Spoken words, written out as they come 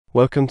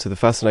Welcome to the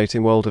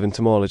fascinating world of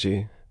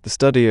entomology, the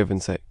study of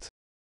insects.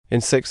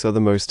 Insects are the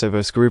most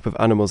diverse group of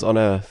animals on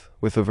Earth,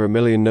 with over 1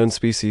 million known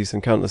species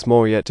and countless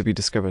more yet to be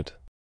discovered.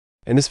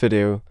 In this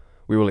video,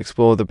 we will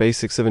explore the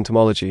basics of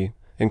entomology,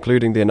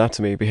 including the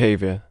anatomy,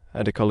 behavior,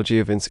 and ecology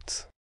of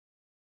insects.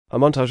 A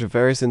montage of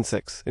various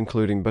insects,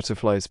 including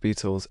butterflies,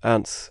 beetles,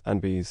 ants,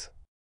 and bees.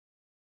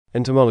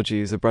 Entomology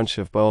is a branch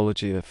of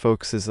biology that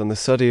focuses on the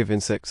study of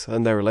insects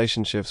and their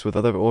relationships with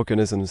other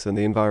organisms and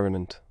the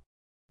environment.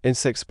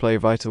 Insects play a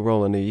vital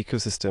role in the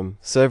ecosystem,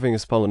 serving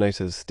as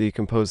pollinators,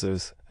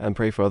 decomposers, and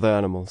prey for other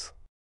animals.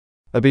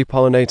 A bee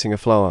pollinating a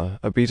flower,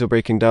 a beetle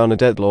breaking down a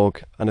dead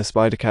log, and a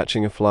spider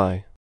catching a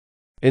fly.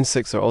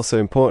 Insects are also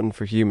important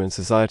for human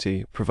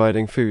society,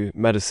 providing food,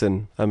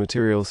 medicine, and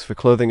materials for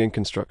clothing and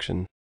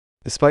construction.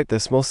 Despite their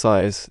small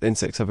size,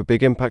 insects have a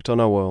big impact on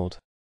our world.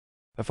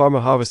 A farmer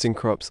harvesting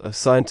crops, a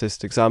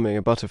scientist examining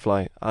a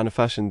butterfly, and a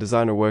fashion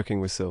designer working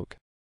with silk.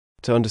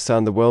 To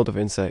understand the world of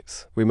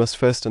insects, we must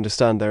first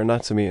understand their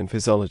anatomy and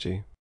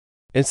physiology.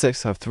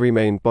 Insects have 3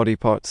 main body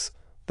parts: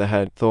 the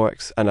head,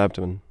 thorax, and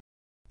abdomen.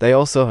 They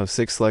also have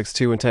 6 legs,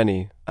 2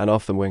 antennae, and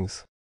often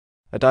wings.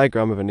 A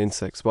diagram of an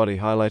insect's body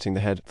highlighting the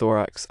head,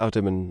 thorax,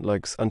 abdomen,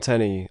 legs,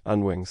 antennae,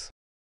 and wings.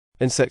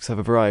 Insects have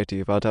a variety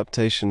of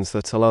adaptations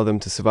that allow them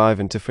to survive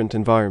in different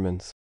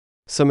environments.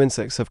 Some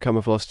insects have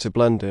camouflaged to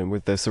blend in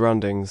with their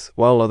surroundings,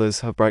 while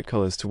others have bright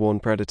colors to warn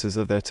predators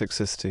of their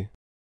toxicity.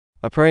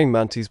 A praying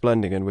mantis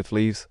blending in with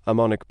leaves, a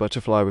monarch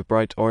butterfly with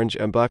bright orange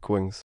and black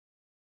wings.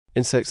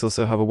 Insects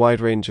also have a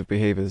wide range of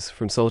behaviors,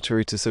 from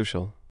solitary to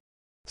social.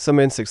 Some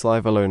insects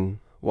live alone,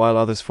 while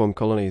others form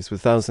colonies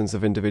with thousands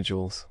of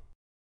individuals.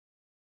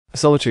 A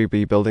solitary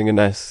bee building a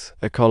nest,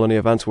 a colony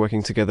of ants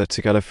working together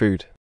to gather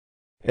food.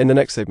 In the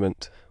next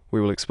segment,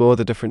 we will explore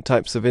the different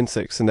types of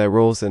insects and their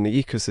roles in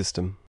the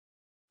ecosystem.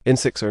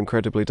 Insects are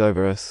incredibly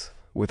diverse,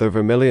 with over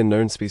 1 million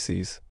known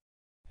species.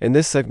 In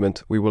this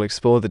segment, we will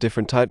explore the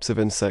different types of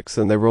insects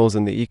and their roles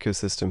in the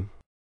ecosystem.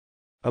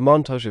 A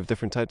montage of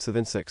different types of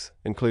insects,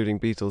 including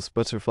beetles,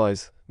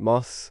 butterflies,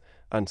 moths,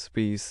 ants,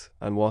 bees,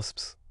 and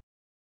wasps.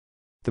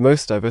 The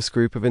most diverse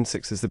group of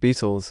insects is the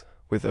beetles,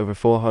 with over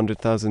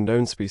 400,000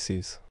 known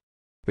species.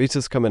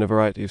 Beetles come in a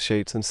variety of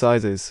shapes and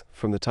sizes,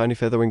 from the tiny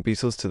featherwing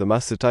beetles to the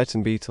massive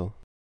titan beetle.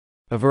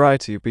 A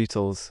variety of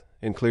beetles,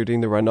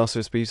 including the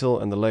rhinoceros beetle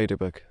and the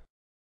ladybug.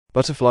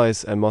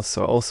 Butterflies and moths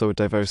are also a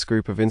diverse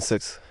group of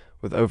insects,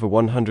 with over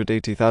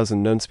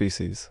 180,000 known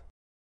species.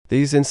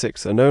 These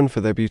insects are known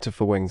for their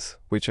beautiful wings,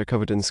 which are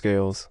covered in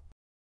scales.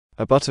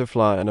 A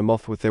butterfly and a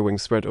moth with their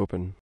wings spread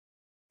open.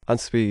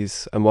 Ants,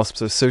 bees, and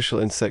wasps are social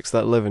insects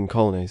that live in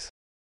colonies.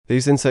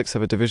 These insects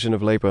have a division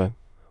of labor,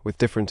 with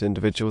different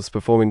individuals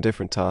performing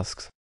different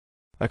tasks.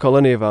 A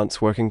colony of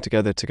ants working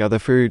together to gather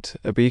food,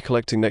 a bee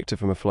collecting nectar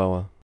from a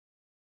flower.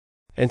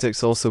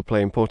 Insects also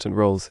play important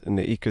roles in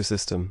the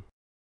ecosystem.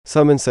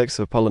 Some insects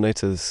are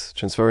pollinators,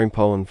 transferring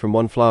pollen from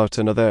one flower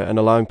to another and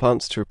allowing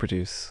plants to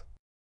reproduce.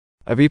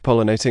 A bee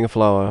pollinating a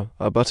flower,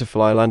 a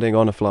butterfly landing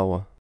on a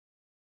flower.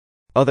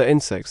 Other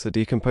insects are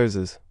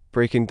decomposers,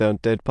 breaking down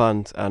dead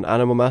plant and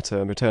animal matter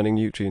and returning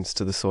nutrients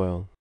to the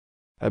soil.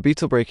 A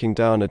beetle breaking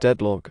down a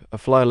dead log, a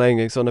fly laying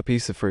eggs on a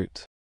piece of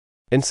fruit.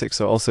 Insects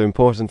are also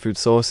important food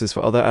sources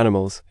for other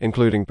animals,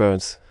 including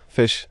birds,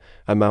 fish,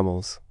 and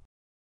mammals.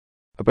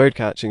 A bird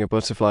catching a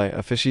butterfly,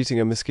 a fish eating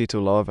a mosquito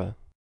larva.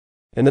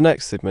 In the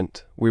next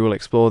segment, we will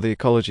explore the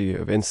ecology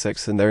of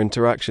insects and their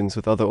interactions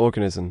with other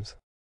organisms.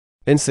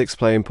 Insects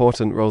play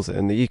important roles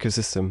in the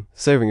ecosystem,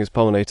 serving as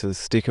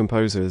pollinators,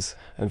 decomposers,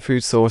 and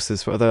food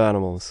sources for other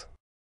animals.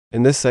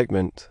 In this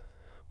segment,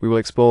 we will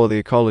explore the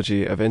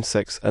ecology of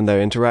insects and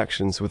their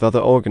interactions with other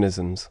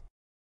organisms.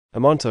 A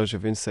montage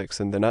of insects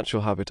and their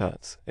natural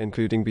habitats,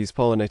 including bees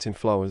pollinating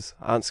flowers,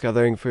 ants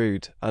gathering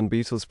food, and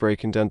beetles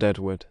breaking down dead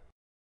wood.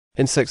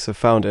 Insects are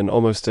found in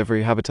almost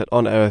every habitat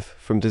on Earth,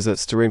 from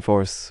deserts to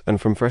rainforests, and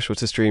from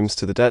freshwater streams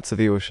to the depths of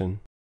the ocean.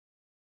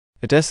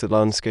 A desert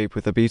landscape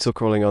with a beetle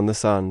crawling on the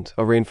sand,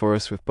 a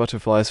rainforest with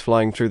butterflies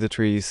flying through the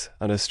trees,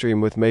 and a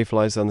stream with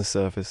mayflies on the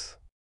surface.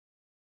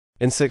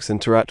 Insects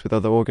interact with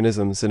other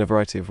organisms in a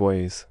variety of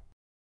ways.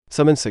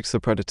 Some insects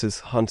are predators,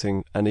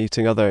 hunting and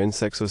eating other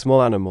insects or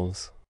small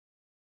animals.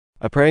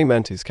 A praying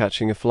mantis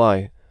catching a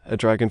fly, a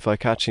dragonfly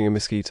catching a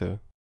mosquito.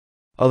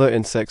 Other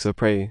insects are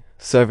prey,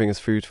 serving as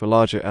food for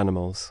larger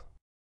animals.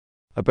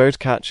 A bird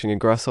catching a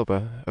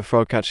grasshopper, a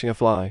frog catching a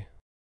fly.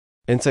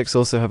 Insects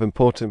also have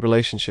important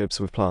relationships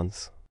with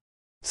plants.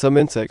 Some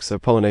insects are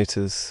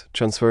pollinators,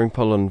 transferring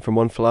pollen from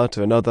one flower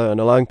to another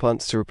and allowing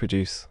plants to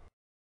reproduce.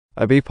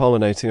 A bee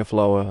pollinating a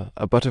flower,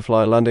 a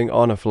butterfly landing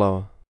on a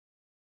flower.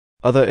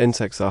 Other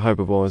insects are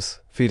herbivores,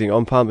 feeding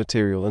on plant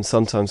material and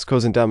sometimes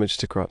causing damage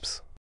to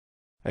crops.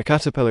 A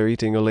caterpillar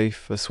eating a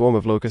leaf, a swarm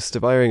of locusts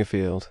devouring a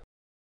field.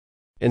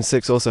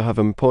 Insects also have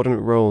important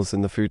roles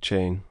in the food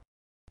chain.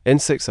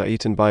 Insects are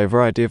eaten by a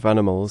variety of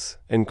animals,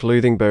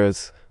 including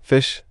birds,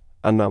 fish,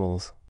 and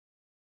mammals.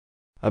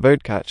 A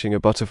bird catching a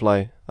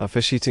butterfly, a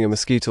fish eating a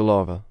mosquito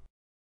larva.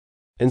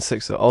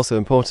 Insects are also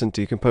important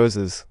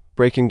decomposers,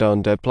 breaking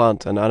down dead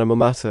plant and animal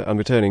matter and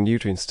returning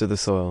nutrients to the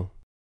soil.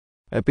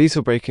 a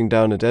beetle breaking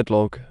down a dead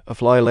log, a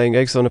fly laying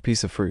eggs on a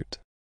piece of fruit.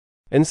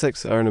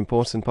 Insects are an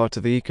important part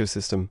of the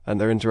ecosystem,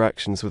 and their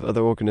interactions with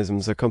other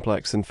organisms are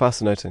complex and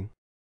fascinating.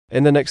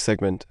 In the next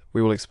segment,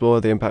 we will explore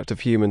the impact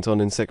of humans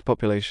on insect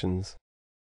populations.